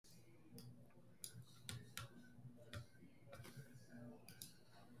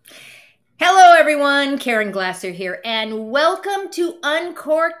everyone, Caren Glasser here, and welcome to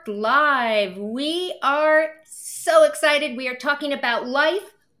Uncorked Live. We are so excited. We are talking about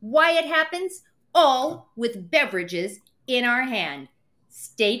life, why it happens, all with beverages in our hand.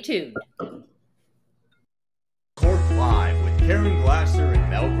 Stay tuned. Uncorked Live with Caren Glasser and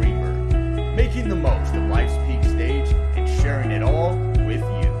Mel Greenberg, making the most of life's peak stage and sharing it all with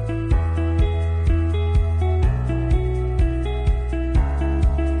you.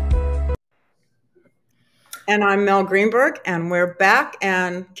 And I'm Mel Greenberg, and we're back.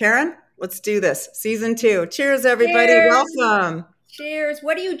 And Caren, let's do this. Season 2. Cheers, everybody. Cheers. Welcome. Cheers.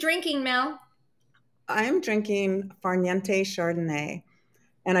 What are you drinking, Mel? I'm drinking Farniente Chardonnay.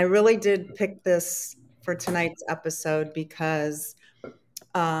 And I really did pick this for tonight's episode because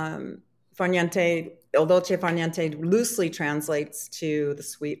Farniente, Il Dolce Farniente, loosely translates to the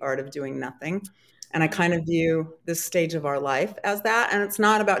sweet art of doing nothing. And I kind of view this stage of our life as that. And it's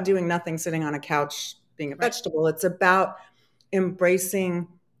not about doing nothing, sitting on a couch, being a vegetable. It's about embracing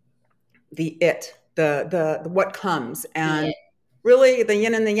the what comes, and really the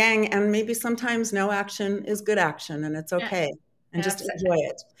yin and the yang, and maybe sometimes no action is good action, and it's okay, and just enjoy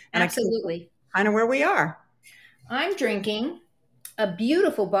it. And absolutely, kind of where we are. I'm drinking a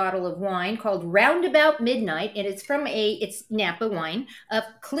beautiful bottle of wine called Roundabout Midnight, and it's Napa wine of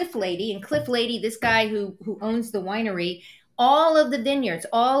Cliff Lady. And Cliff Lady, this guy who owns the winery, all of the vineyards,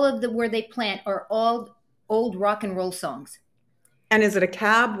 all of the where they plant are all old rock and roll songs. And is it a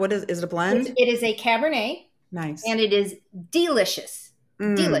cab? What is it a blend? It is a Cabernet. Nice. And it is delicious.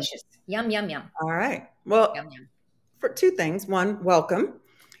 Delicious. Yum, yum, yum. All right. Well, yum, yum. For two things. One, welcome,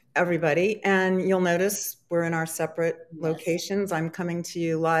 everybody. And you'll notice we're in our separate locations. I'm coming to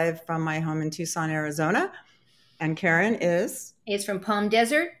you live from my home in Tucson, Arizona. And Caren is from Palm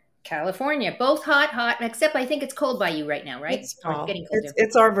Desert, California. Both hot, except I think it's cold by you right now, right? It's fall.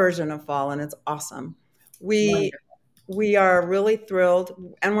 It's our version of fall, and it's awesome. We are really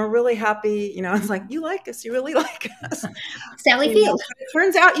thrilled, and we're really happy. You know, it's like, you like us. You really like us. Sally Field. It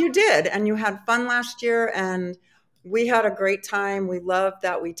turns out you did, and you had fun last year, and we had a great time. We loved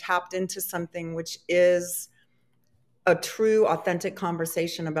that we tapped into something which is a true, authentic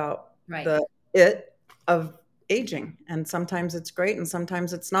conversation about of aging. And sometimes it's great and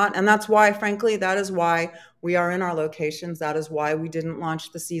sometimes it's not. And that's why, frankly, that is why we are in our locations. That is why we didn't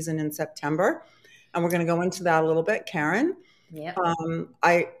launch the season in September. And we're going to go into that a little bit. Caren,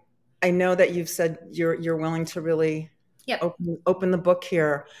 I know that you've said you're willing to really open the book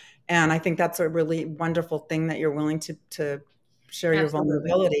here. And I think that's a really wonderful thing that you're willing to share your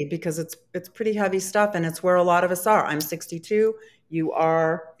vulnerability, because it's pretty heavy stuff, and it's where a lot of us are. I'm 62. You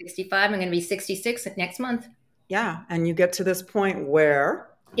are 65. I'm going to be 66 next month. Yeah. And you get to this point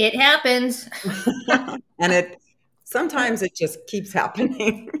where it happens. And sometimes it just keeps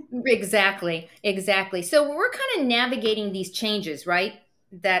happening. Exactly. So we're kind of navigating these changes, right?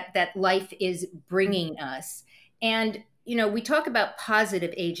 That life is bringing us. And, you know, we talk about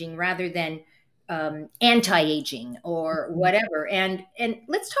positive aging rather than anti-aging or whatever. And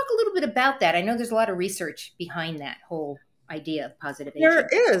let's talk a little bit about that. I know there's a lot of research behind that whole idea of positive aging. There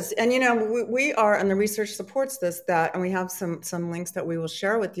is. And, you know, we are, and the research supports this, and we have some links that we will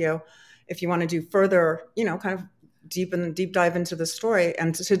share with you if you want to do further, you know, kind of deep dive into the story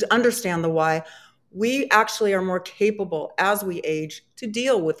and to understand the why. We actually are more capable as we age to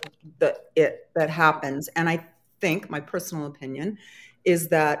deal with that happens. And I think my personal opinion is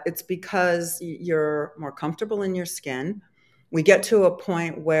that it's because you're more comfortable in your skin. We get to a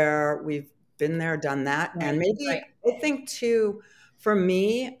point where we've been there, done that. And maybe I think too, for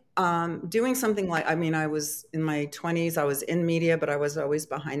me, doing something like, I was in my 20s, I was in media, but I was always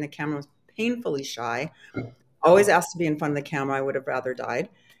behind the camera, I was painfully shy, always asked to be in front of the camera. I would have rather died.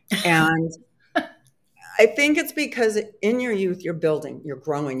 And I think it's because in your youth, you're building, you're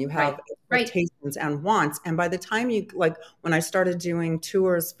growing, you have expectations and wants. And by the time when I started doing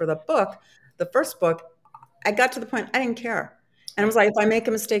tours for the first book, I got to the point I didn't care. And I was like, if I make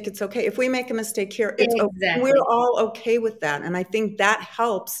a mistake, it's okay. If we make a mistake here, it's okay. We're all okay with that. And I think that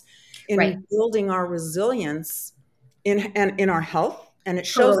helps in building our resilience in our health. And it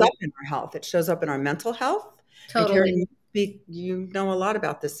shows up in our health. It shows up in our mental health. Totally. You know a lot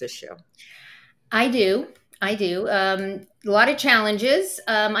about this issue. I do. A lot of challenges.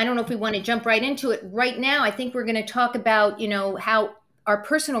 I don't know if we want to jump right into it right now. I think we're going to talk about, you know, how our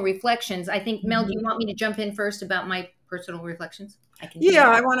personal reflections. I think, Mel, do you want me to jump in first about my personal reflections? I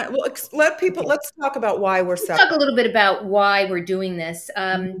want to let's talk about why we're separate. Talk a little bit about why we're doing this.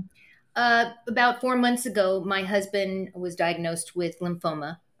 About 4 months ago, my husband was diagnosed with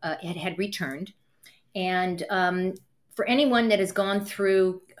lymphoma. It had returned. And for anyone that has gone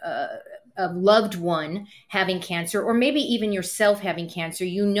through a loved one having cancer, or maybe even yourself having cancer,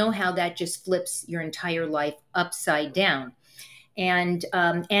 you know how that just flips your entire life upside down. And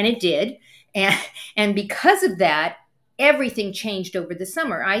it did. And, and because of that, everything changed over the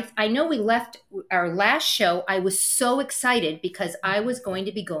summer. I know we left our last show. I was so excited because I was going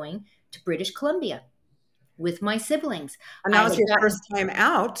to be going to British Columbia with my siblings. And I that had was your gotten first time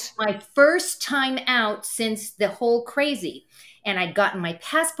out. my first time out since the whole crazy. And I'd gotten my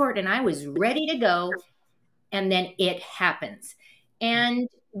passport and I was ready to go. And then it happens. And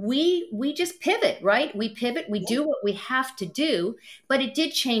we just pivot, right? We pivot, we do what we have to do, but it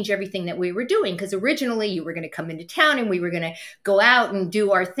did change everything that we were doing, because originally you were going to come into town and we were going to go out and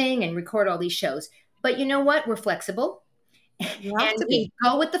do our thing and record all these shows. But you know what? We're flexible. You have And to be. we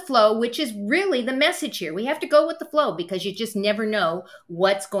go with the flow, which is really the message here. We have to go with the flow because you just never know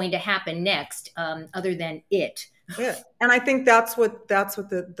what's going to happen next, other than it. Yeah. And I think that's what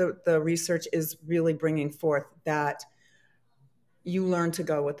the research is really bringing forth, that you learn to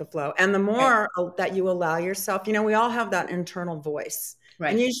go with the flow. And the Right. more that you allow yourself, we all have that internal voice. And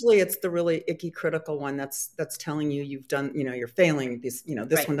Right. usually it's the really icky critical one that's telling you you've done, you're failing, this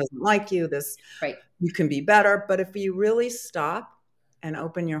Right. one doesn't like you, this Right. you can be better. But if you really stop and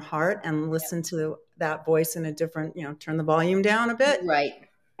open your heart and listen to that voice in a different, turn the volume down a bit Right.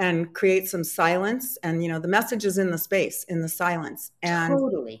 and create some silence. And, the message is in the space, in the silence. And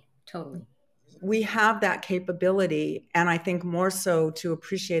Totally. Totally. we have that capability. And I think more so to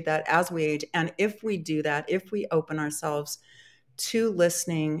appreciate that as we age. And if we do that, if we open ourselves to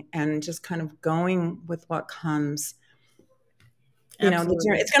listening and just kind of going with what comes,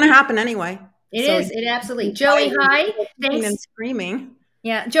 Absolutely. it's going to happen anyway. It So is. It absolutely. why Joey, hi. you're kicking and Thanks. screaming.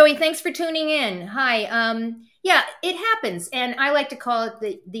 Yeah, Joey, thanks for tuning in. Hi. Yeah, it happens. And I like to call it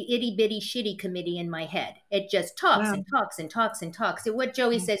the itty bitty shitty committee in my head. It just talks Yeah. and talks and talks and talks. And what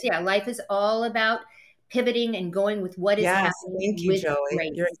Joey says, yeah, life is all about pivoting and going with what is Yes. happening Thank you, with Joey.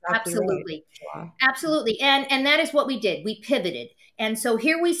 grace. You're exactly right. Absolutely. Joa. Absolutely. And that is what we did. We pivoted. And so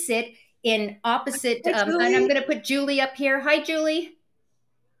here we sit in opposite, Hi, and I'm Julie. going to put Julie up here. Hi, Julie.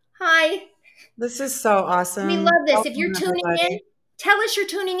 Hi. This is so awesome. We love this. If Welcome, you're tuning in, everybody. tell us you're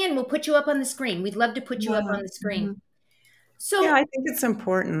tuning in. We'll put you up on the screen. We'd love to put you up Yeah. on the screen. Mhm. Yeah, So, I think it's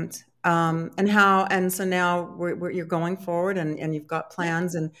important. And so now you're going forward, and you've got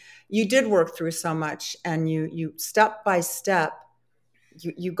plans, and you did work through so much, and you step by step,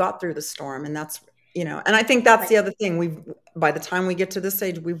 you got through the storm. And that's, and I think that's right, the other thing. By the time we get to this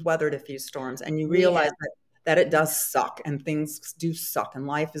age, we've weathered a few storms, and you we realize have. that it does suck, and things do suck, and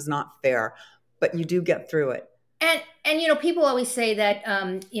life is not fair, but you do get through it. And people always say that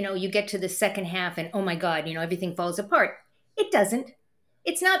you get to the second half and oh my God, everything falls apart. It doesn't.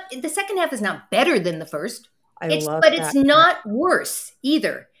 It's not. The second half is not better than the first. I love But it's that. not worse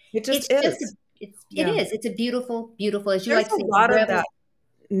either. It It's just just is. it Yeah. is. It's a beautiful, beautiful, as you There's like to a say, lot of rebel. that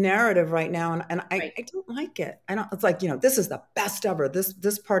narrative right now, and I, Right. I don't like it. I don't. It's like, this is the best ever.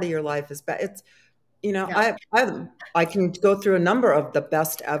 This part of your life is best. It's, No, I can go through a number of the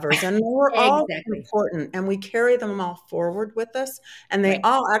best evers, and we're all exactly. important, and we carry them all forward with us, and they Right.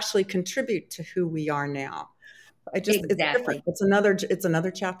 all actually contribute to who we are now. It's different. Exactly. It's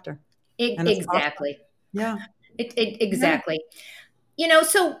another chapter, and it's awesome. Exactly. Yeah. Yeah. Exactly.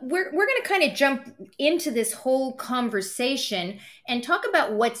 So we're going to kind of jump into this whole conversation and talk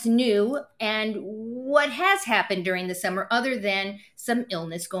about what's new and what has happened during the summer, other than some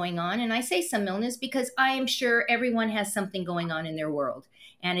illness going on. And I say some illness because I am sure everyone has something going on in their world,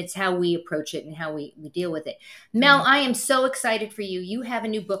 and it's how we approach it and how we deal with it. Mel, I am so excited for you. You have a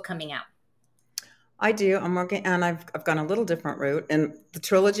new book coming out. I do. I'm working, and I've gone a little different route, and the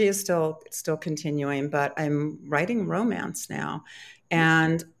trilogy is still continuing, but I'm writing romance now.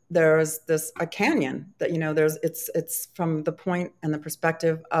 And there's a canyon that, it's from the point and the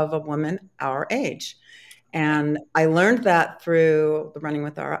perspective of a woman our age. And I learned that through the Running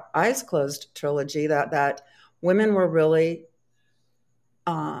with Our Eyes Closed trilogy, that women were really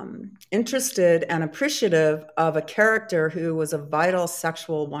interested and appreciative of a character who was a vital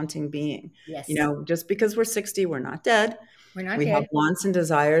sexual wanting being. Yes. Just because we're 60, we're not dead. We're not We have dead. wants and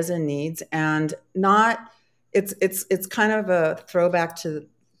desires and needs, and not. It's kind of a throwback to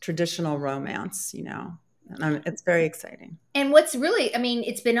traditional romance, and it's very exciting. And what's really,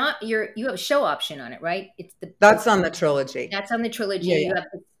 it's been on you have a show option on it, right? That's on the trilogy. That's on the trilogy. Yeah, You yeah. have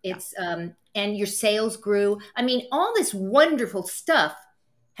it's and your sales grew. All this wonderful stuff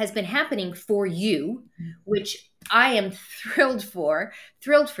has been happening for you, which I am thrilled for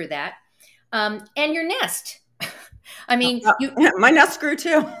that. And your nest. My nest grew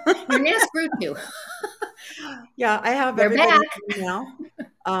too. Your nest grew too. Yeah, I have They're everybody back. now.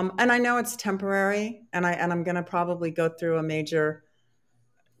 And I know it's temporary, and I'm going to probably go through a major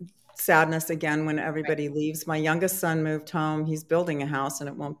sadness again when Right. everybody leaves. My youngest son moved home. He's building a house, and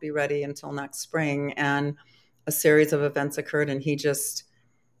it won't be ready until next spring. And a series of events occurred, and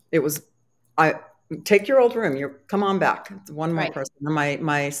it was, I take your old room. You come on back. It's one more Right. person. And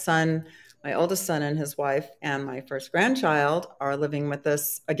my son, my oldest son and his wife, and my first grandchild are living with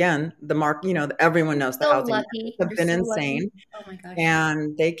us again. Everyone knows the So housing markets lucky. have You're been so lucky. insane. Oh my gosh.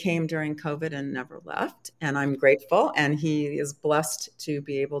 And they came during COVID and never left. And I'm grateful. And he is blessed to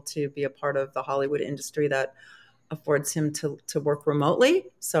be able to be a part of the Hollywood industry that affords him to work remotely.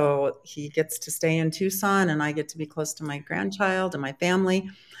 So he gets to stay in Tucson, and I get to be close to my grandchild and my family.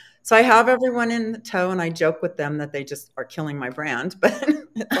 So I have everyone in tow, and I joke with them that they just are killing my brand, but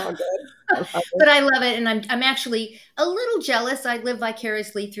it's all good. I love it. But I love it, and I'm actually a little jealous. I live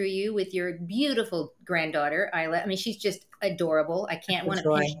vicariously through you with your beautiful granddaughter, Isla. I mean, she's just adorable. I can't It's want a to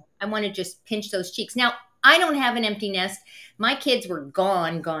joy. pinch. I want to just pinch those cheeks. Now, I don't have an empty nest. My kids were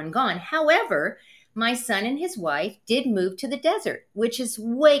gone, gone, gone. However, my son and his wife did move to the desert, which is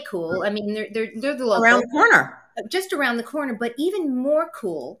way cool. I mean, they're the Around local, the corner. just around the corner. But even more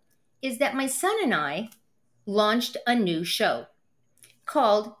cool is that my son and I launched a new show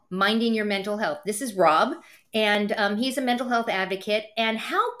called Minding Your Mental Health. This is Rob, and he's a mental health advocate. And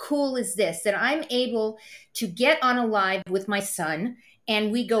how cool is this that I'm able to get on a live with my son,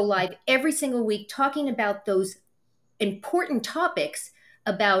 and we go live every single week talking about those important topics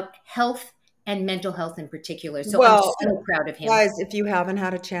about health and mental health in particular. So I'm Well, so proud of him. guys, if you haven't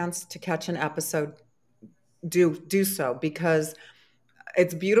had a chance to catch an episode, do so, because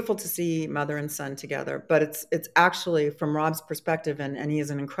it's beautiful to see mother and son together. But it's actually from Rob's perspective, and he is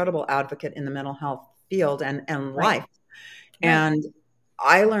an incredible advocate in the mental health field and Right, life. right. And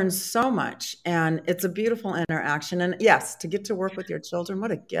I learned so much, and it's a beautiful interaction. And yes, to get to work with your children,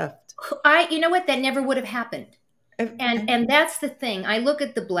 what a gift. You know what? That never would have happened. If, And that's the thing. I look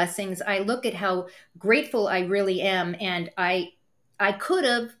at the blessings. I look at how grateful I really am, and I could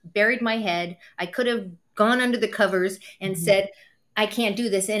have buried my head. I could have gone under the covers and said, I can't do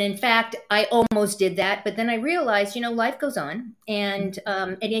this. And in fact, I almost did that. But then I realized, life goes on, and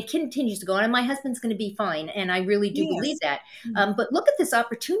it continues to go on. And my husband's going to be fine. And I really do believe yes. that. But look at this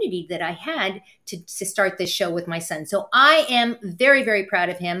opportunity that I had to start this show with my son. So I am very, very proud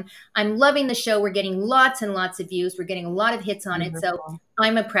of him. I'm loving the show. We're getting lots and lots of views. We're getting a lot of hits on it. So Wonderful.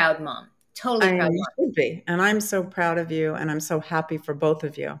 I'm a proud mom. Totally I proud mean, you mom. should be. And I'm so proud of you, and I'm so happy for both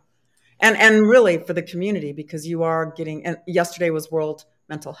of you. And really for the community, because you are getting, and yesterday was World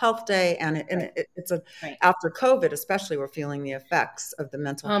Mental Health Day, and Right, it's a, right. after COVID especially, we're feeling the effects of the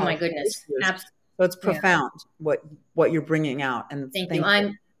mental Oh my health goodness. issues. So it's Yeah. profound what you're bringing out, and Thank you. thank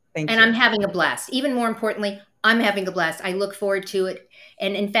you. Thank I'm you. having a blast. Even more importantly, I'm having a blast. I look forward to it.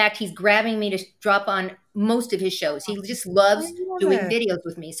 And in fact, he's grabbing me to drop on most of his shows. He just I loves love doing it. videos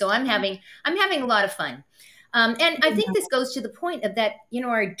with me. So I'm having a lot of fun. And I think this goes to the point of that,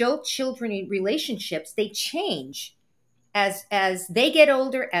 our adult children relationships, they change as they get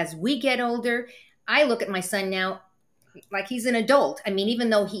older, as we get older. I look at my son now like he's an adult. I mean, even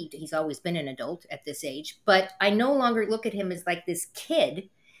though he's always been an adult at this age, but I no longer look at him as like this kid.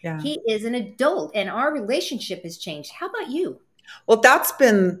 Yeah. He is an adult, and our relationship has changed. How about you? Well, that's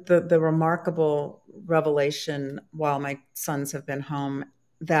been the remarkable revelation while my sons have been home,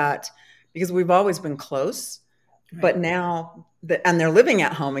 that because we've always been close, Right, but now and they're living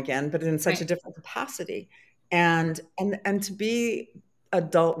at home again, but in such a right, different capacity, and to be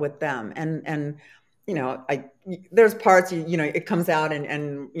adult with them, and I there's parts it comes out,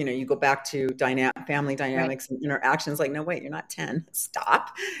 and you go back to family right. dynamics and interactions, like, no, wait, you're not 10, stop.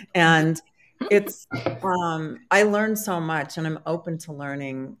 And it's I learned so much, and I'm open to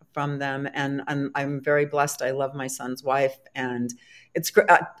learning from them, and I'm very blessed. I love my son's wife, and it's great.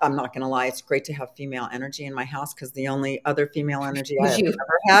 I'm not going to lie, it's great to have female energy in my house, because the only other female energy I Was have you?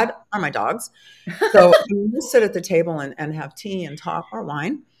 ever had are my dogs. So we sit at the table and have tea and talk, or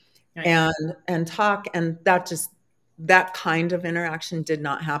wine, Right. and talk, and that kind of interaction did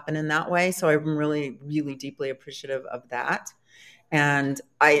not happen in that way. So I'm really, really deeply appreciative of that. And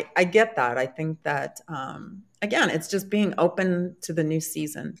I get that. I think that, again, it's just being open to the new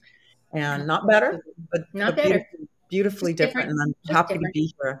season, and not better, Absolutely. but Not better. beautifully Just different. different. And I'm Just happy to different.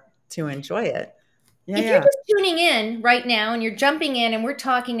 be here to enjoy it. Yeah, If you're yeah. just tuning in right now and you're jumping in and we're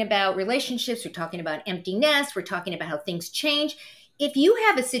talking about relationships, we're talking about empty nest, we're talking about how things change. If you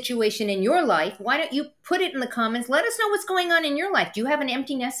have a situation in your life, why don't you put it in the comments? Let us know what's going on in your life. Do you have an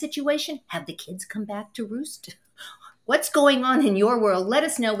empty nest situation? Have the kids come back to roost? What's going on in your world? Let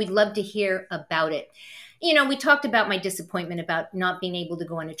us know. We'd love to hear about it. we talked about my disappointment about not being able to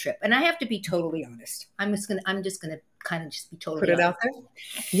go on a trip, and I have to be totally honest. I'm just gonna kind of just be Put totally it honest. out there.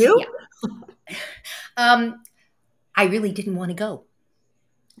 You? Yeah. Um, I really didn't want to go.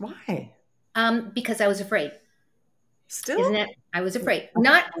 Why? Because I was afraid. Still? Isn't it? I was afraid. I'm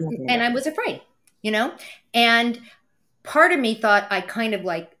Not, looking it and up. I was afraid, you know? And part of me thought I kind of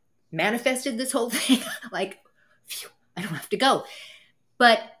like manifested this whole thing, like, phew, I don't have to go.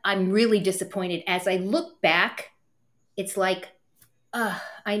 But I'm really disappointed. As I look back, it's like,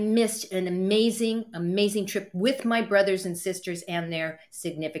 I missed an amazing, amazing trip with my brothers and sisters and their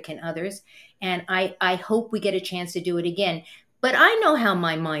significant others. And I hope we get a chance to do it again. But I know how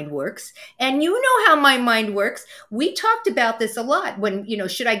my mind works, and you know how my mind works. We talked about this a lot when,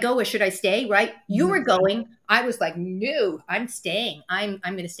 should I go or should I stay, right? You were Mhm. going. I was like, no, I'm staying. I'm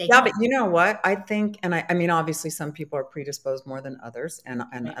going to stay Yeah, home. but you know what? I think, and I mean, obviously, some people are predisposed more than others, Right.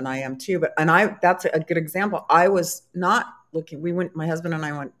 and I am too. But that's a good example. I was not looking. We went. My husband and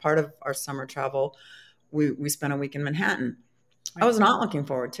I went. Part of our summer travel, we spent a week in Manhattan. I Right. was not looking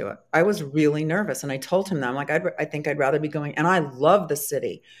forward to it. I was really nervous, and I told him that I'm like, I think I'd rather be going. And I love the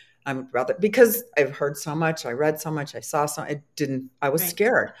city. I would rather because I've heard so much, I read so much, I saw so. It didn't. I was Right.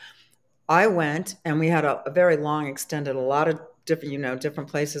 scared. I went, and we had a very long, extended, a lot of different, different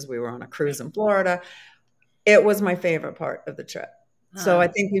places. We were on a Right. cruise in Florida. It was my favorite part of the trip. So I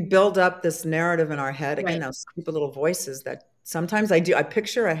Uh, think we build up this narrative in our head. Again, right. those stupid little voices that sometimes I do. I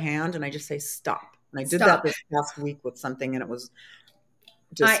picture a hand and I just say stop. And I did that Stop. this past week with something, and it was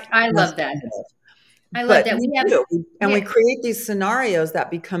I just I love that. transformative. I love But that. we We have, do, and we yeah. create these scenarios that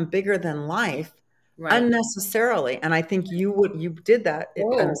become bigger than life Right. unnecessarily. And I think you did that. And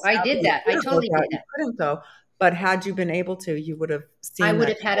Oh, I sadly, did you that. I couldn't work totally out, did you that. couldn't go. But had you been able to, you would have I seen would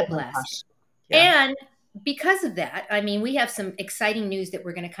that. have had a Oh my blast. gosh. Yeah. And because of that, I mean, we have some exciting news that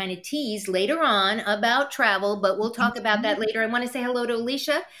we're going to kind of tease later on about travel, but we'll talk about that later. I want to say hello to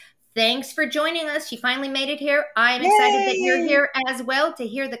Alicia. Thanks for joining us. She finally made it here. I am excited that you're Yay. here as well to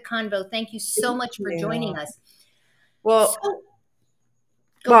hear the convo. Thank you so Thank much for you. joining us. Well, So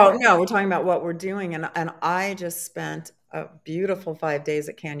go for it. no, we're talking about what we're doing. And I just spent a beautiful 5 days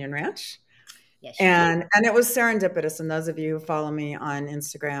at Canyon Ranch. Yes, you did. And it was serendipitous. And those of you who follow me on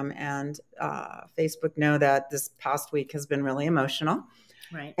Instagram and Facebook know that this past week has been really emotional.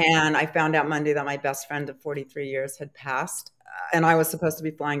 Right. And I found out Monday that my best friend of 43 years had passed. And I was supposed to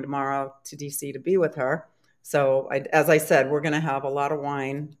be flying tomorrow to DC to be with her. So, as I said, we're going to have a lot of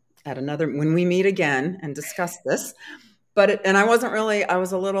wine at another when we meet again and discuss this. And I wasn't really, I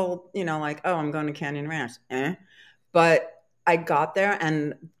was a little, like, oh, I'm going to Canyon Ranch. But I got there,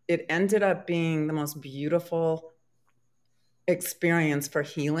 and it ended up being the most beautiful experience for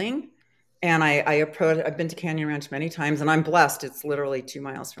healing. And I've been to Canyon Ranch many times, and I'm blessed. It's literally 2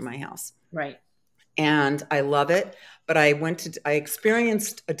 miles from my house. Right. And I love it. But I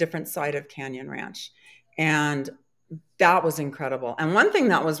experienced a different side of Canyon Ranch, and that was incredible. And one thing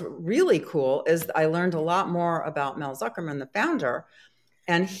that was really cool is I learned a lot more about Mel Zuckerman, the founder,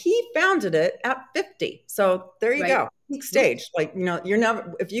 and he founded it at 50. So there you Right. go. Peak stage. Like, you're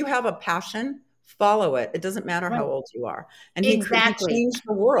never, if you have a passion, follow it. It doesn't matter how Right. old you are. And he Exactly. changed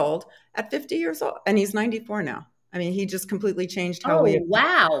the world at 50 years old, and he's 94 now. I mean, he just completely changed how we Oh,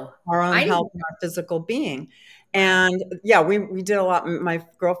 wow. our own I health didn't. and our physical being. Wow. And yeah, we did a lot. My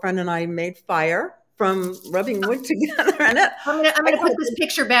girlfriend and I made fire from rubbing wood together, and it. I'm I gonna put gotta this think,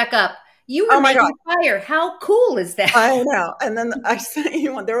 picture back up. You were oh my god, making fire. How cool is that? I know. And then I sent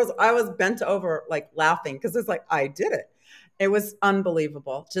you one. I was bent over like laughing because it's like I did it. It was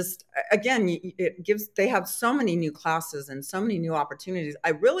unbelievable. Just again, they have so many new classes and so many new opportunities. I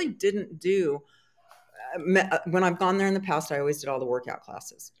really didn't do when I've gone there in the past, I always did all the workout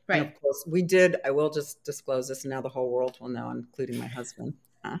classes. And Right. of course, I will just disclose this, and now the whole world will know, including my husband.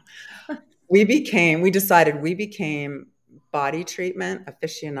 Uh, we decided we became body treatment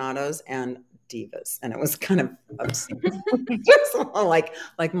aficionados and divas. And it was kind of obscene. Just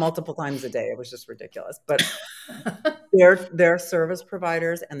like multiple times a day. It was just ridiculous. But their service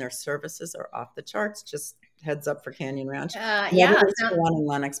providers and their services are off the charts. Just heads up for Canyon Ranch. Never Yeah. been to the one in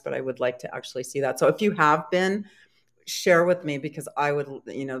Lenox, but I would like to actually see that. So if you have been, share with me because I would,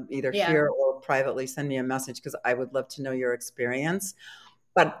 either Yeah. here or privately send me a message because I would love to know your experience.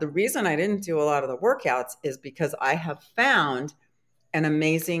 But the reason I didn't do a lot of the workouts is because I have found an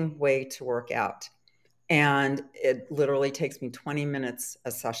amazing way to work out. And it literally takes me 20 minutes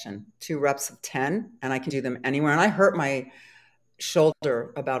a session, 2 reps of 10, and I can do them anywhere. And I hurt my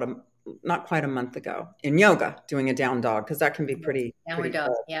shoulder not quite a month ago in yoga, doing a down dog, because that can be pretty Downward dog.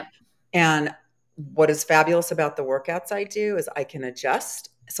 hard. Yep. And what is fabulous about the workouts I do is I can adjust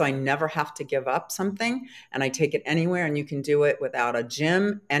So I never have to give up something, and I take it anywhere, and you can do it without a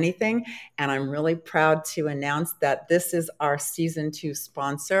gym, anything. And I'm really proud to announce that this is our season 2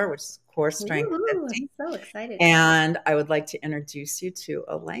 sponsor, which is Core Strength Woohoo, I'm 50. so excited. And I would like to introduce you to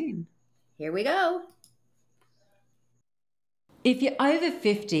Elaine. Here we go. If you're over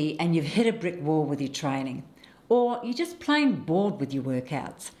 50 and you've hit a brick wall with your training, or you're just plain bored with your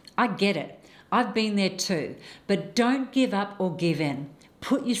workouts, I get it. I've been there too. But don't give up or give in.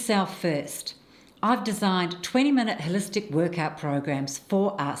 Put yourself first. I've designed 20-minute holistic workout programs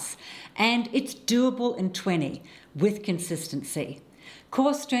for us, and it's doable in 20 with consistency.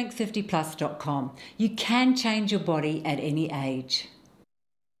 CoreStrength50plus.com. You can change your body at any age.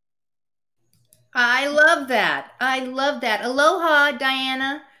 I love that. I love that. Aloha,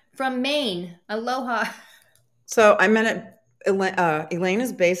 Diana from Maine. Aloha. So I met it. Elaine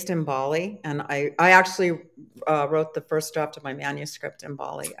is based in Bali, and I actually wrote the first draft of my manuscript in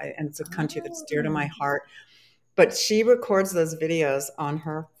Bali, and it's a country that's dear to my heart. But she records those videos on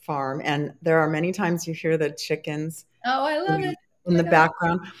her farm, and there are many times you hear the chickens Oh, I love it. in the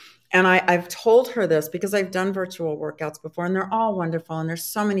background. And I've told her this because I've done virtual workouts before, and they're all wonderful, and there's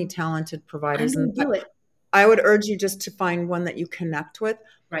so many talented I'm providers. going And to do it. I would urge you just to find one that you connect with.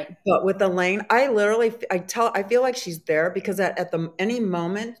 Right. But with Elaine, I feel like she's there because at any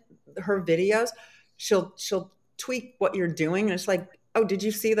moment, her videos, she'll tweak what you're doing, and it's like, oh, did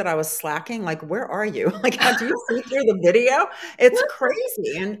you see that I was slacking? Like, where are you? Like, how do you see through the video? It's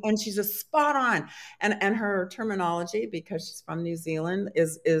crazy, and she's just spot on. And her terminology, because she's from New Zealand,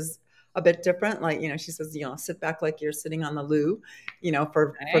 is a bit different. Like, she says, sit back like you're sitting on the loo,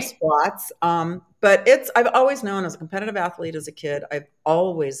 for squats. But I've always known, as a competitive athlete as a kid, I've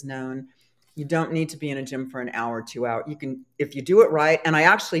always known you don't need to be in a gym for an hour, 2 hours. You can, if you do it right. And I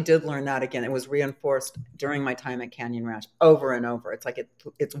actually did learn that again. It was reinforced during my time at Canyon Ranch over and over. It's like,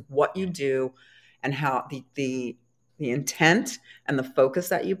 it's what you do and how the intent and the focus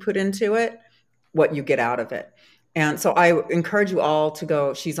that you put into it, what you get out of it. And so I encourage you all to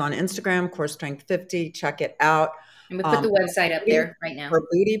go. She's on Instagram, Core Strength 50. Check it out. I'm going to put the website up there right now. Her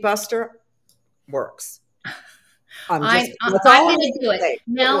Booty Buster works. I'm going to do it.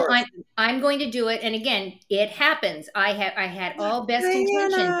 Mel, I'm going to do it. And again, it happens. I had all best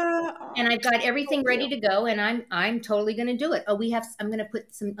intentions, and I've got everything ready to go, and I'm totally going to do it. I'm going to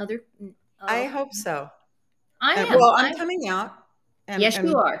put some other. I hope so. I'm coming out. Yes,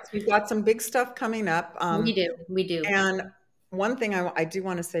 you are. We've got some big stuff coming up. We do. And one thing I do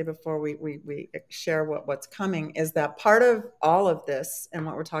want to say before we share what's coming is that part of all of this and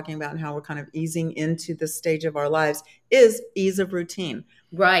what we're talking about and how we're kind of easing into this stage of our lives is ease of routine.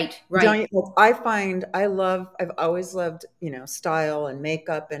 Right. I've always loved, style and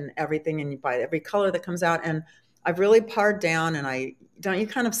makeup and everything, and you buy every color that comes out. And I've really pared down, and you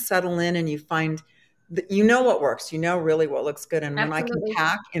kind of settle in and you find what works, really what looks good. And when I can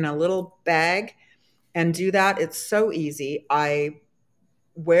pack in a little bag and do that, it's so easy. I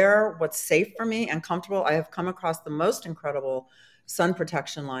wear what's safe for me and comfortable. I have come across the most incredible sun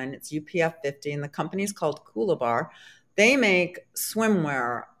protection line. It's UPF 50, and the company's called Coolabar. They make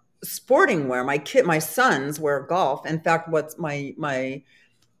swimwear, sporting wear. My sons wear golf. In fact, what's my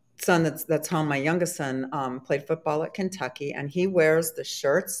son that's home, my youngest son, played football at Kentucky, and he wears the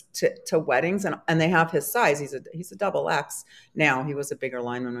shirts to weddings, and they have his size. He's a double X now. He was a bigger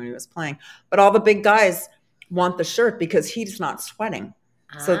lineman when he was playing, but all the big guys want the shirt because he's not sweating.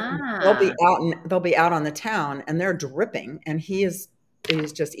 So they'll be out on the town and they're dripping, and he's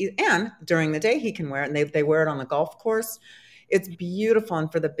just, and during the day he can wear it, and they wear it on the golf course. It's beautiful. And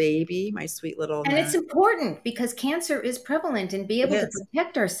for the baby, my sweet little And it's important because cancer is prevalent, and be able to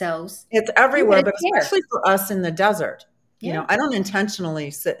protect ourselves. It's everywhere, but especially for us in the desert. Yeah. I don't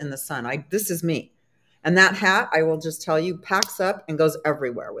intentionally sit in the sun. This is me. And that hat, I will just tell you, packs up and goes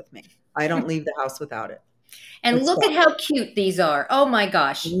everywhere with me. I don't leave the house without it. And look at how cute these are. Oh my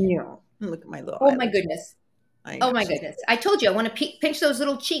gosh. Yeah. Look at my little eyelids. My goodness. Oh my goodness. I told you I want to pinch those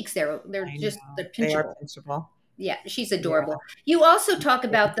little cheeks. They're pinchable. They are pinchable. Yeah, she's adorable. Yeah. You also talk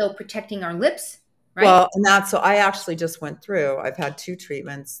about, though, protecting our lips, right? Well, so I actually just went through. I've had 2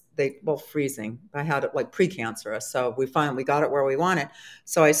 treatments. Freezing. I had it like precancerous. So we finally got it where we want it.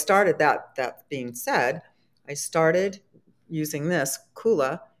 So I started that. That being said, I started using this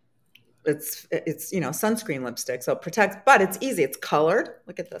Kula. It's sunscreen lipstick. So it protects, but it's easy. It's colored.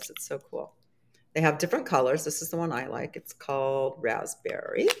 Look at this. It's so cool. They have different colors. This is the one I like. It's called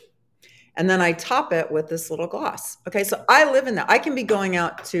raspberry. And then I top it with this little gloss. Okay, so I live in that. I can be going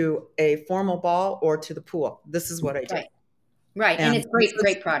out to a formal ball or to the pool. This is what I do. Right. And it's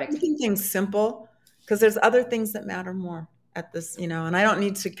great product. Keeping things simple, because there's other things that matter more. at this, and I don't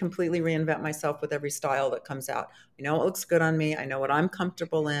need to completely reinvent myself with every style that comes out. I know what looks good on me. I know what I'm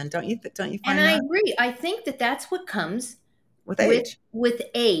comfortable in. Don't you And find I that agree. I think that that's what comes with with age?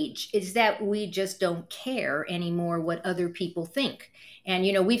 age, is that we just don't care anymore what other people think. And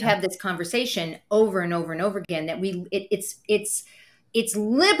we've had this conversation over and over and over again, that it's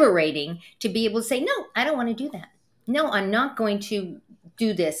liberating to be able to say, no, I don't want to do that. No, I'm not going to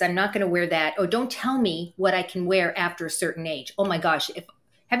do this. I'm not going to wear that. Oh, don't tell me what I can wear after a certain age. Oh my gosh, if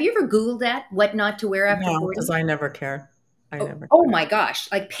have you ever Googled that, what not to wear after No, 40? because I never cared. I Oh, never oh cared. my gosh,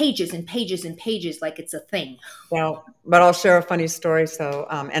 like pages and pages and pages, like it's a thing. Well, but I'll share a funny story. So,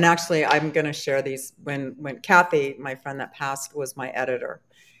 and actually, I'm going to share these. When Kathy, my friend that passed, was my editor,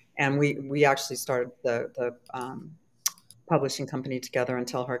 and we actually started the publishing company together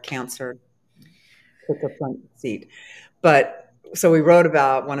until her cancer took a front seat. But so we wrote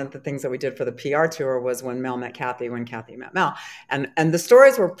about, one of the things that we did for the PR tour was when Mel met Kathy, when Kathy met Mel. And the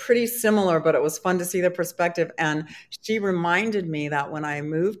stories were pretty similar, but it was fun to see the perspective. And she reminded me that when I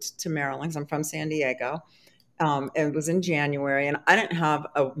moved to Maryland, 'cause I'm from San Diego, it was in January, and I didn't have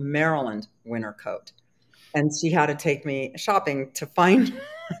a Maryland winter coat. And she had to take me shopping to find,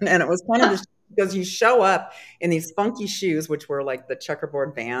 and it was kind of this, because you show up in these funky shoes, which were like the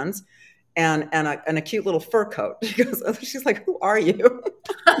checkerboard Vans, and a cute little fur coat. She's like, "Who are you?"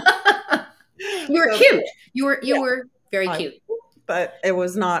 You were So cute. You yeah, were very I, cute. but it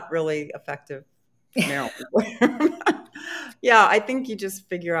was not really effective Maryland wear. Yeah, I think you just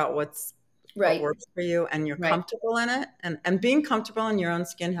figure out what Right, works for you, and you're right, comfortable in it. And being comfortable in your own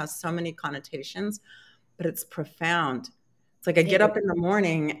skin has so many connotations, but it's profound. It's like I get up in the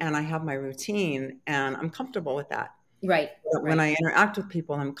morning and I have my routine and I'm comfortable with that. right, But when right. I interact with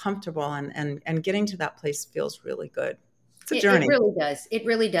people, I'm comfortable, and getting to that place feels really good. It's a It journey. really does. It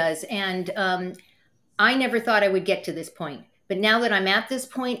really does. And I never thought I would get to this point. But now that I'm at this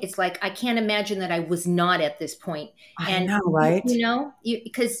point, it's like I can't imagine that I was not at this point. I And know, right?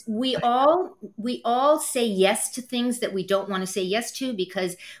 because we all say yes to things that we don't want to say yes to,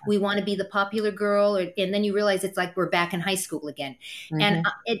 because we want to be the popular girl, and then you realize it's like we're back in high school again, and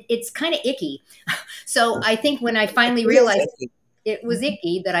Mhm. it's kind of icky. So I think when I It finally feels realized icky. it was Mhm.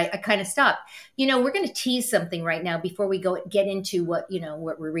 icky, that I kind of stopped. We're going to tease something right now before we get into what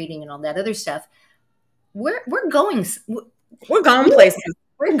we're reading and all that other stuff. We're going We're going places.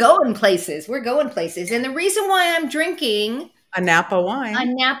 we're going places. We're going places. And the reason why I'm drinking A Napa a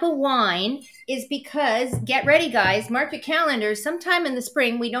wine. Napa wine is because, get ready, guys, mark your calendars. Sometime in the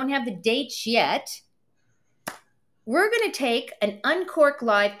spring, we don't have the dates yet. We're going to take an Uncorked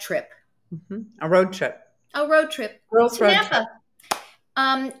live trip, A road trip. a road trip Girls to road trip.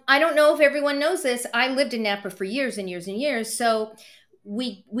 Napa. I don't know if everyone knows this. I lived in Napa for years and years and years, so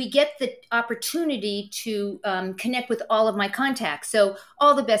we get the opportunity to connect with all of my contacts. So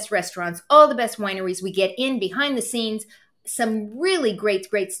all the best restaurants, all the best wineries, we get in behind the scenes, some really great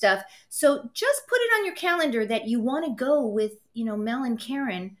stuff. So just put it on your calendar that you want to go with Mel and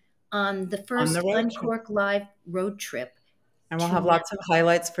Caren on the On the first road trip. Uncork Live road trip And we'll to have lots of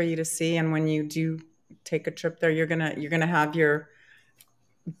highlights for you to see. And when you do take a trip there, you're gonna have your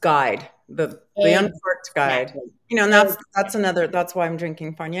guide, the Napa. uncorked guide. Exactly. And that's why I'm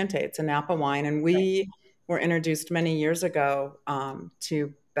drinking Farniente. It's a Napa wine, and we were introduced many years ago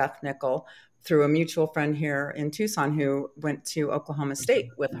to Beth Nickel through a mutual friend here in Tucson who went to Oklahoma State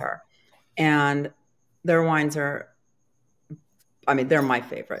with her, and their wines are, I mean, they're my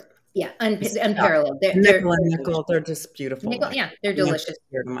favorite. Yeah, Yeah. unparalleled. Nickel and Delicious. Nickel, they're just beautiful Nickel, wines. yeah, they're Near delicious.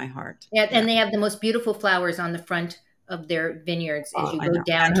 dear to my heart. Yeah, Yeah. and they have the most beautiful flowers on the front of their vineyards as you I go know.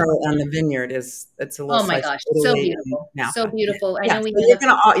 down And to. the vineyard it's a little Oh my slice of gosh, so Italy and beautiful, so Napa. beautiful. I Yeah. know So we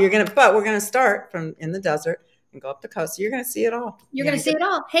have. but we're gonna start from in the desert and go up the coast. So you're gonna see it all. You're You're going gonna to see get it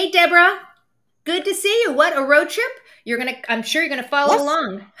all. Hey, Deborah, good to see you. What a road trip! I'm sure you're going to follow yes,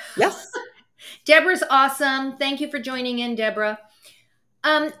 along. yes. Deborah's awesome. Thank you for joining in, Deborah.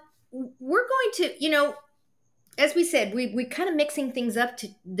 Um, we're going to, as we said, we kind of mixing things up to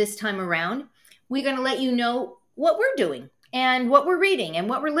this time around. We're going to let you know what we're doing and what we're reading and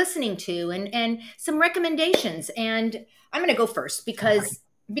what we're listening to, and some recommendations. And I'm going to go first because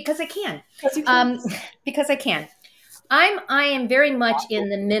I can. Yes, you can. Um, because I can. I am very much in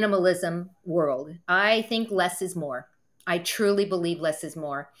the minimalism world. I think less is more. I truly believe less is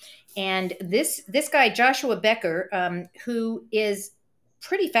more. And this guy Joshua Becker, who is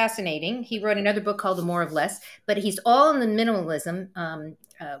pretty fascinating. He wrote another book called The More of Less, but he's all in the minimalism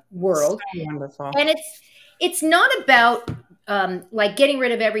So world. wonderful. And it's not about like getting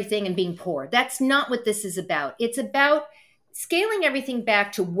rid of everything and being poor. That's not what this is about. It's about scaling everything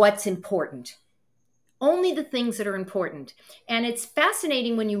back to what's important. only the things that are important. And it's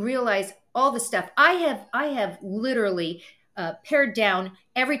fascinating when you realize all the stuff. I have literally pared down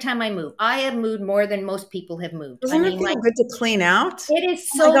every time I move. I have moved more than most people have moved. I Doesn't it mean, feel like, good to clean out? it is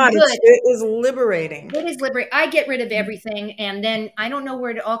Oh my so God, good. it is liberating. It is liberating. I get rid of everything, and then I don't know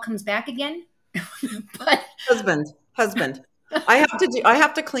where it all comes back again. But Husband. I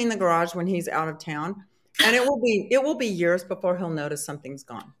have to clean the garage when he's out of town, and it will be years before he'll notice something's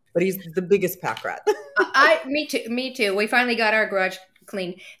gone. But he's the biggest pack rat. me too. Me too. We finally got our garage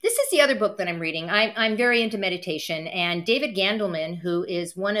clean. This is the other book that I'm reading. I'm very into meditation, and David Gandelman, who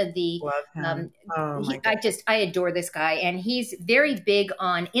is one of the, Love him. Oh my God. I adore this guy, and he's very big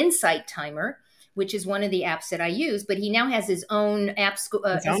on Insight Timer, which is one of the apps that I use. But he now has his own app school,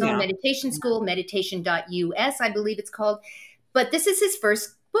 His his own own app. meditation school, meditation.us, I believe it's called. But this is his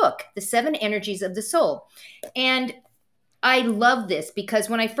first book, The Seven Energies of the Soul, and I love this because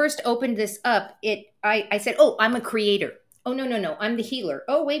when I first opened this up, I said, "Oh, I'm a creator. Oh, no, no, no, I'm the healer.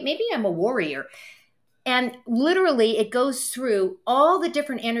 Oh, wait, maybe I'm a warrior." And literally, it goes through all the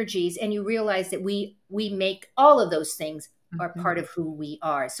different energies, and you realize that we make all of those things are part of who we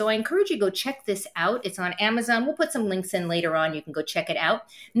are. So I encourage you to go check this out. It's on Amazon. We'll put some links in later on. You can go check it out.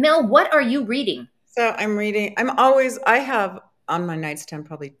 Mel, what are you reading? So I have on my nightstand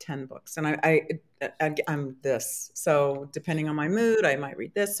probably 10 books, and I'm this. So depending on my mood, I might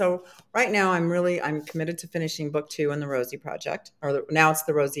read this. So right now I'm committed to finishing book 2 in the Rosie Project, now it's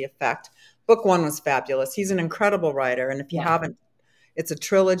the Rosie Effect. Book 1 was fabulous. He's an incredible writer. And if you haven't, it's a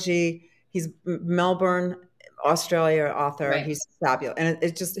trilogy. He's Melbourne, Australia author. Right. He's fabulous. And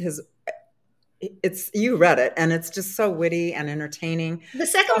it's just you read it, and it's just so witty and entertaining. The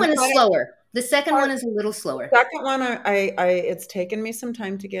second one is slower. The second one is a little slower. Second one, it's taken me some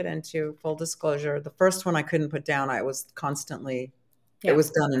time to get into. Full disclosure, the first one I couldn't put down. I was constantly, it was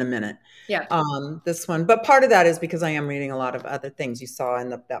done in a minute. Yeah. This one, but part of that is because I am reading a lot of other things. You saw in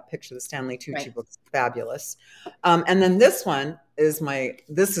that picture, the Stanley Tucci book, fabulous. And then this one is my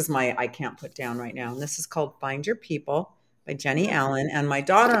I can't put down right now. And this is called Find Your People by Jenny Allen. And my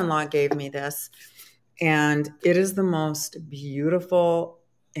daughter-in-law gave me this, and it is the most beautiful,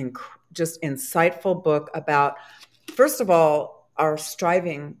 just insightful book about, first of all, our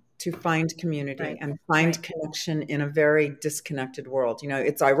striving to find community and find connection in a very disconnected world. You know,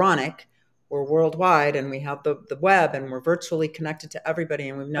 it's ironic. We're worldwide, and we have the web, and we're virtually connected to everybody,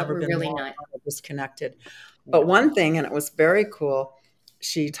 and we've never been really more not disconnected. But one thing, and it was very cool,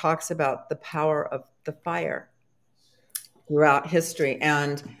 she talks about the power of the fire throughout history,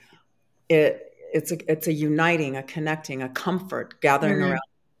 and it's a uniting, a connecting, a comfort, gathering around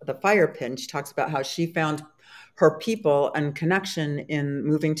the fire pit. And she talks about how she found her people and connection in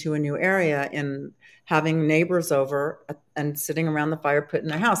moving to a new area, in having neighbors over and sitting around the fire pit in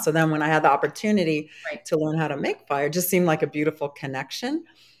their house. So then when I had the opportunity to learn how to make fire, it just seemed like a beautiful connection.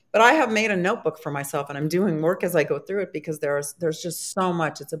 But I have made a notebook for myself, and I'm doing work as I go through it, because there's just so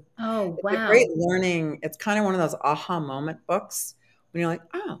much. It's a great learning. It's kind of one of those aha moment books when you're like,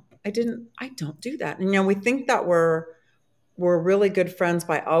 oh, I don't do that. And, you know, we think that we're really good friends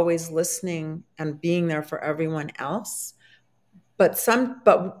by always listening and being there for everyone else.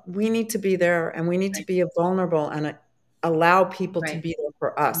 But we need to be there, and we need to be vulnerable and allow people to be there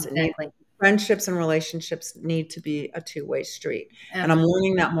for us. Exactly. Friendships and relationships need to be a two-way street. And I'm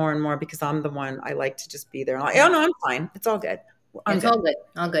learning that more and more, because I'm the one, I like to just be there. And oh, no, I'm fine. It's all good. It's all good.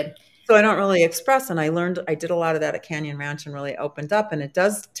 All good. So I don't really express. And I did a lot of that at Canyon Ranch, and really opened up. And it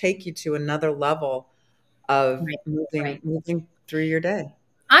does take you to another level of moving through your day.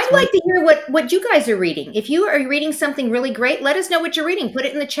 I'd like to hear what you guys are reading. If you are reading something really great, let us know what you're reading. Put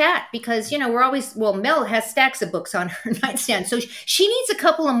it in the chat, because, you know, Mel has stacks of books on her nightstand. So she needs a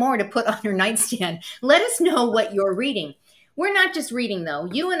couple of more to put on her nightstand. Let us know what you're reading. We're not just reading, though.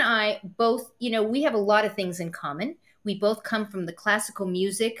 You and I both, you know, we have a lot of things in common. We both come from the classical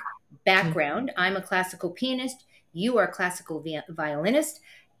music background. I'm a classical pianist. You are a classical violinist,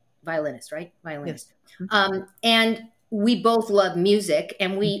 right? Violinist. Yes. And we both love music,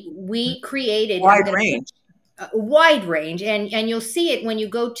 and we created wide range. And you'll see it when you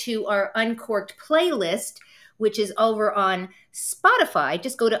go to our Uncorked playlist, which is over on Spotify.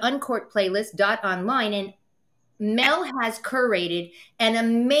 Just go to uncorkedplaylist.online, and Mel has curated an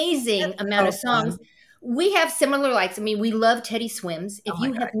amazing amount of songs. We have similar likes. I mean, we love Teddy Swims. If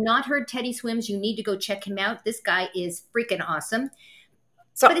you have not heard Teddy Swims, you need to go check him out. This guy is freaking awesome.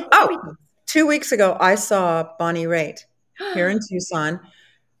 So, 2 weeks ago, I saw Bonnie Raitt here in Tucson.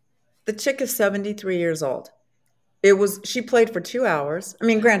 The chick is 73 years old. She played for 2 hours. I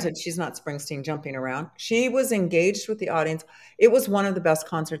mean, granted, she's not Springsteen jumping around. She was engaged with the audience. It was one of the best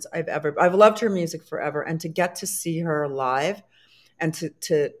concerts I've loved her music forever. And to get to see her live and to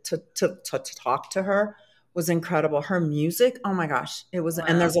talk to her was incredible. Her music, oh my gosh, it was.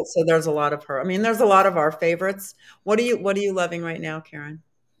 And Wow. there's a lot of her. I mean, there's a lot of our favorites. What are you loving right now, Caren?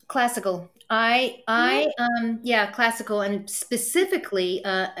 Classical. Yeah, classical, and specifically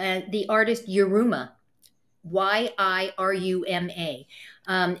the artist Yuruma, Yiruma,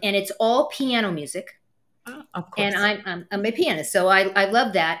 and it's all piano music. Oh, of And course. I'm a pianist, so I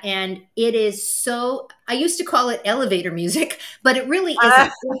love that. And it is so, I used to call it elevator music, but it really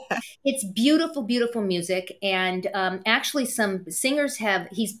isn't. It's beautiful, beautiful music. And actually, some singers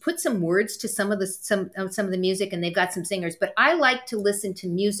he's put some words to some of the music, and they've got some singers. But I like to listen to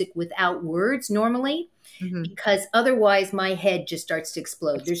music without words normally, Mhm. because otherwise my head just starts to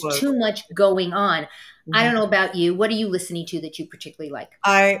explode. There's Explode. too much going on. I don't Mhm. know about you. What are you listening to that you particularly like?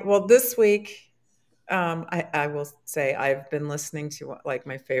 Well, this week, I will say I've been listening to, like,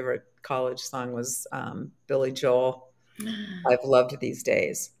 my favorite college song was Billy Joel. I've loved these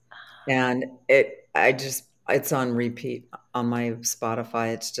days, and it's on repeat on my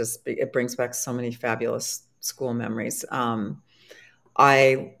Spotify. It brings back so many fabulous school memories.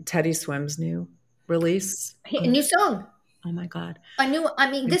 I Teddy Swims' new release. A new song. Oh my God. I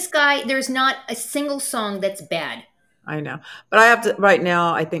mean, this guy, there's not a single song that's bad. I know. But I have to, right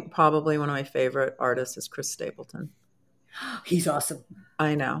now, I think probably one of my favorite artists is Chris Stapleton. He's awesome.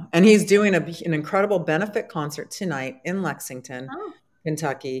 I know. And he's doing an incredible benefit concert tonight in Lexington, Oh,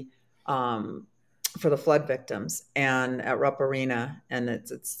 Kentucky, um, for the flood victims and at Rupp Arena. And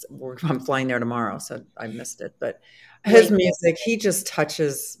I'm flying there tomorrow, so I missed it. But his great. music, he just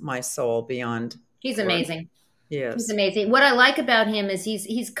touches my soul beyond He's words. amazing. He He's is. amazing. What I like about him is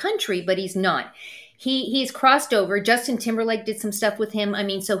he's country, but he's not. He's crossed over. Justin Timberlake did some stuff with him. I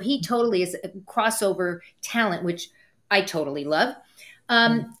mean, so he totally is a crossover talent, which I totally love.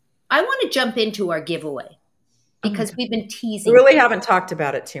 I want to jump into our giveaway Oh my because God. we've been We teasing. really haven't talked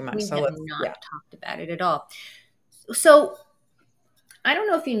about it too much. We So have yeah. not talked about it at all. So I don't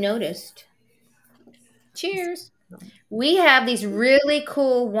know if you noticed. Cheers. We have these really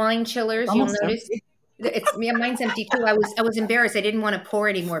cool wine It's chillers. You'll almost notice empty. yeah, mine's empty too. I was embarrassed. I didn't want to pour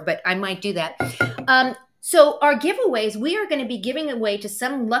anymore, but I might do that. So our giveaways, we are going to be giving away to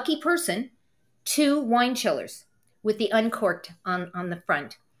some lucky person 2 wine chillers with the Uncorked on the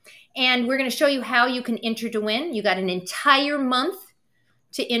front. And we're going to show you how you can enter to win. You got an entire month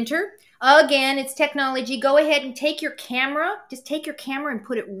to enter. Again, it's technology. Go ahead and take your camera. Just take your camera and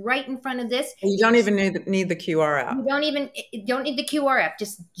put it right in front of this. You don't even need the QR You app. don't need the QR app.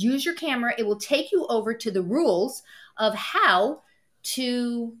 Just use your camera. It will take you over to the rules of how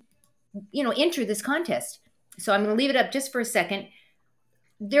to, enter this contest. So I'm going to leave it up just for a second.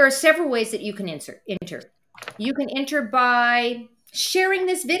 There are several ways that you can enter. You can enter by sharing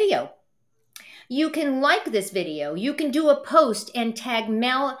this video. You can like this video. You can do a post and tag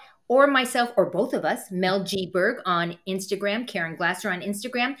Mel or myself or both of us, Mel G. Berg on Instagram, Caren Glasser on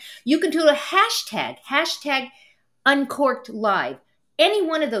Instagram. You can do a hashtag Uncorked Live. Any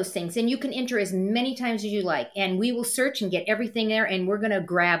one of those things, and you can enter as many times as you like, and we will search and get everything there, and we're going to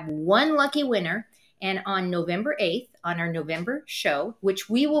grab one lucky winner. And on November 8th, on our November show, which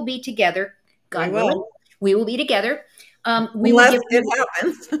we will be together, We God willing, will. we will be together. We will Unless give it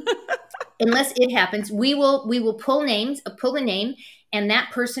happens. unless it happens, we will pull a name, and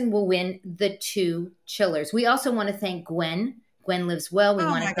that person will win the 2 chillers. We also want to thank Gwen. Gwen lives well. We Oh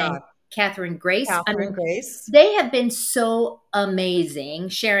want to my thank God. Catherine Grace. I Catherine mean, Grace. they have been so amazing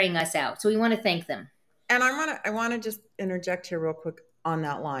sharing us out. So we want to thank them. And I want to just interject here real quick on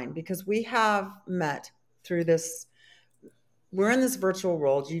that line, because we have met through this. We're in this virtual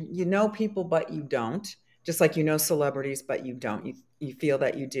world. You know people, but you don't. Just like you know celebrities, but you don't. You feel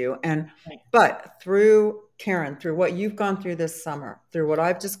that you do. But through Caren, through what you've gone through this summer, through what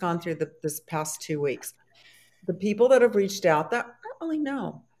I've just gone through this past 2 weeks, the people that have reached out that I don't really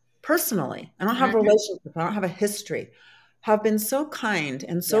know personally, I don't have a Mhm. relationship, I don't have a history, have been so kind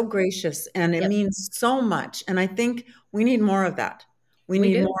and so Yep. gracious, and it Yep. means so much. And I think we need more of that. We We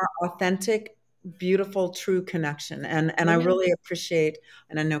need do. more authentic, beautiful, true connection. And We I do. really appreciate,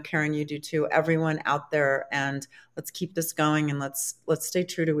 and I know Caren, you do too, everyone out there. And let's keep this going, and let's stay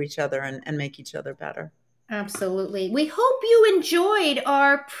true to each other and make each other better. Absolutely. We hope you enjoyed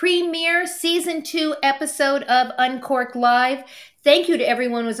our premiere season 2 episode of Uncorked Live. Thank you to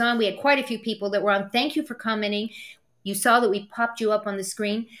everyone who was on. We had quite a few people that were on. Thank you for commenting. You saw that we popped you up on the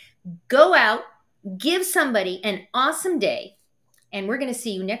screen. Go out, give somebody an awesome day, and we're going to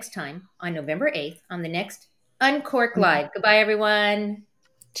see you next time on November 8th on the next Uncork Live. Goodbye, everyone.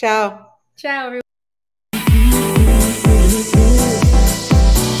 Ciao. Ciao, everyone.